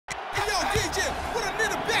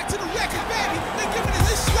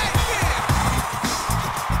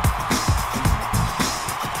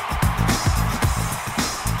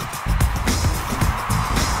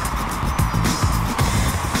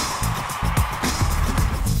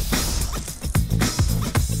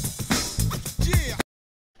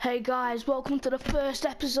Hey guys, welcome to the first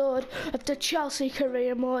episode of the Chelsea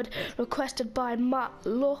career mode requested by Matt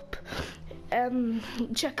Lupp.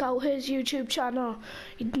 Check out his YouTube channel,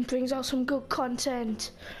 he brings out some good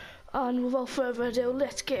content. And without further ado,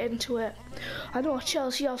 let's get into it. I know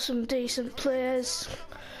Chelsea have some decent players,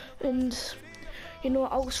 and you know,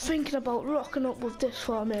 I was thinking about rocking up with this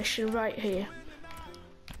formation right here.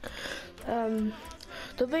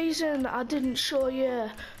 The reason I didn't show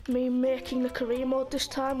you me making the career mode this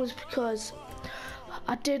time was because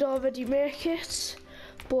I did already make it,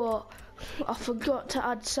 but I forgot to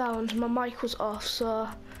add sound. My mic was off, so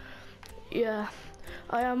yeah,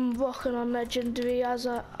 I am rocking on legendary as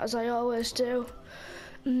I always do.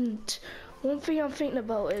 And one thing I'm thinking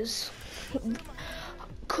about is,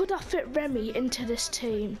 could I fit Remy into this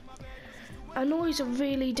team? I know he's a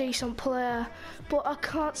really decent player, but I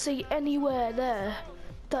can't see anywhere there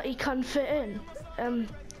that he can fit in.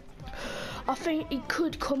 I think he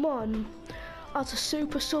could come on as a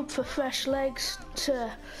super sub for fresh legs to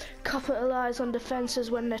capitalise on defences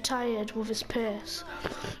when they're tired with his pace.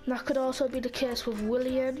 And that could also be the case with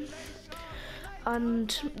Willian and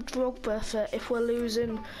Drogba if we're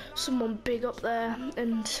losing someone big up there.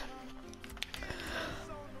 And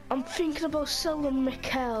I'm thinking about selling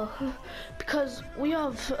Mikel because we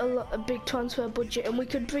have a big transfer budget and we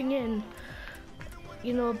could bring in,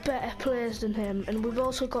 you know, better players than him, and we've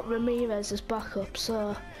also got Ramirez as backup.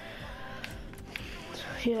 So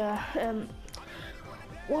yeah,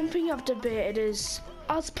 one thing I've debated is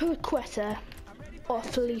Azpilicueta or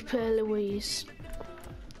Felipe Luis.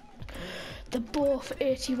 They're both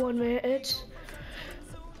 81 rated.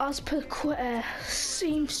 Azpilicueta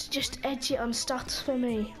seems to just edge it on stats for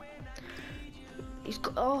me. He's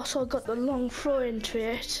also got the long throwing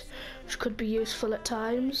trait, which could be useful at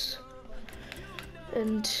times.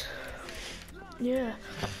 And yeah,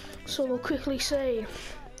 so we'll quickly see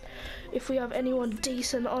if we have anyone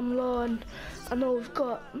decent on loan. I know we've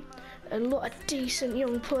got a lot of decent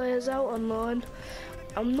young players out on loan.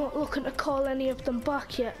 I'm not looking to call any of them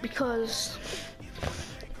back yet because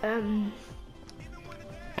I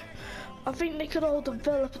think they could all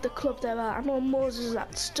develop at the club they're at. I know Moses is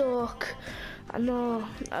at Stoke, I know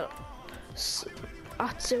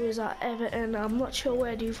Atsu is at Everton. I'm not sure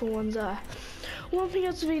where the other ones are. One thing I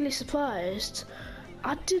was really surprised,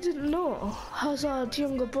 I didn't know Hazard's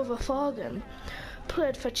younger brother Fargan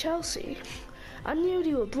played for Chelsea. I knew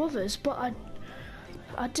they were brothers, but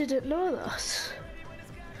I didn't know that.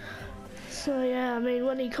 So yeah, I mean,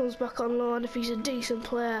 when he comes back on loan, if he's a decent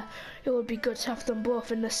player, it would be good to have them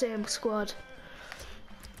both in the same squad.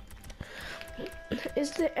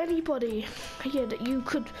 Is there anybody here that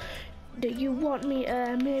you want me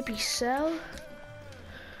to maybe sell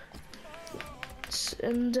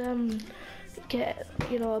and get,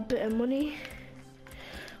 you know, a bit of money?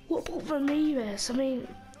 What about Ramirez? I mean,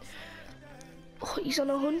 he's on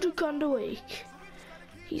 100 grand a week.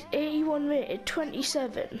 He's 81 rated,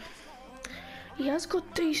 27. He has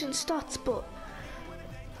got decent stats, but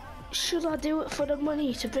should I do it for the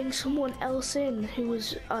money to bring someone else in who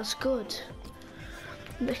was as good?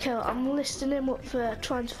 Mikel, I'm listing him up for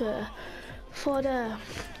transfer for the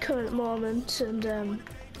current moment, and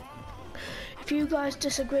if you guys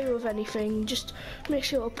disagree with anything, just make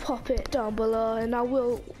sure to pop it down below and I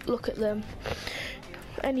will look at them.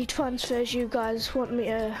 Any transfers you guys want me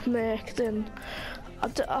to make, then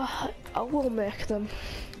I will make them.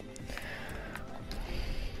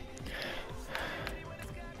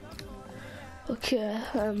 Okay,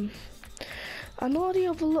 I know they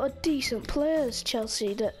have a lot of decent players,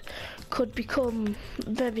 Chelsea, that could become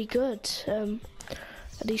very good. Are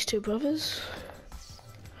these two brothers?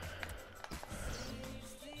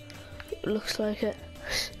 Looks like it.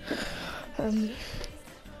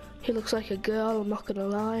 He looks like a girl, I'm not gonna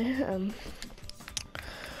lie.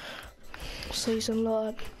 Season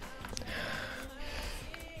Lord.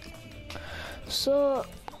 So,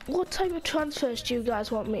 what type of transfers do you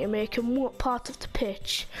guys want me to make and what part of the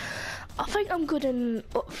pitch? I think I'm good in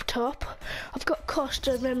up top. I've got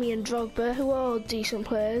Costa, Remy and Drogba, who are all decent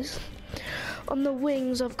players. On the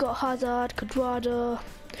wings I've got Hazard, Cuadrado,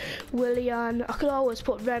 Willian. I could always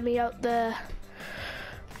put Remy out there.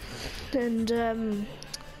 And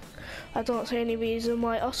I don't see any reason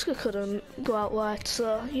why Oscar couldn't go out wide.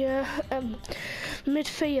 So yeah,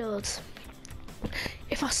 midfield.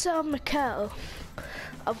 If I sell Mikel,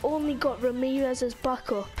 I've only got Ramirez as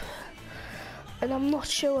backup, and I'm not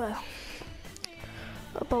sure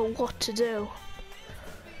about what to do.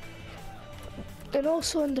 And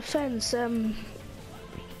also in defence, I'm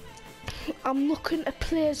looking to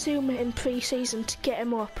play Zuma in pre-season to get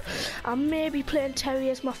him up. I may be playing Terry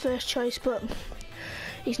as my first choice, but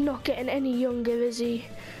he's not getting any younger, is he?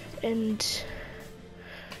 And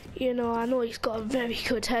you know, I know he's got a very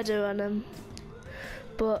good header on him,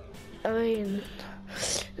 but I mean,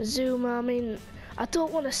 Zuma, I mean, I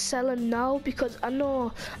don't want to sell him now because I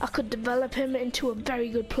know I could develop him into a very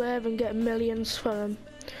good player and get millions for him.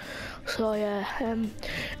 So yeah,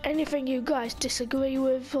 anything you guys disagree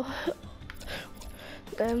with,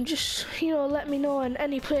 just, you know, let me know, and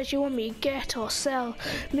any players you want me to get or sell,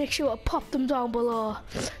 make sure to pop them down below.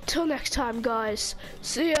 Till next time guys,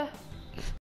 see ya.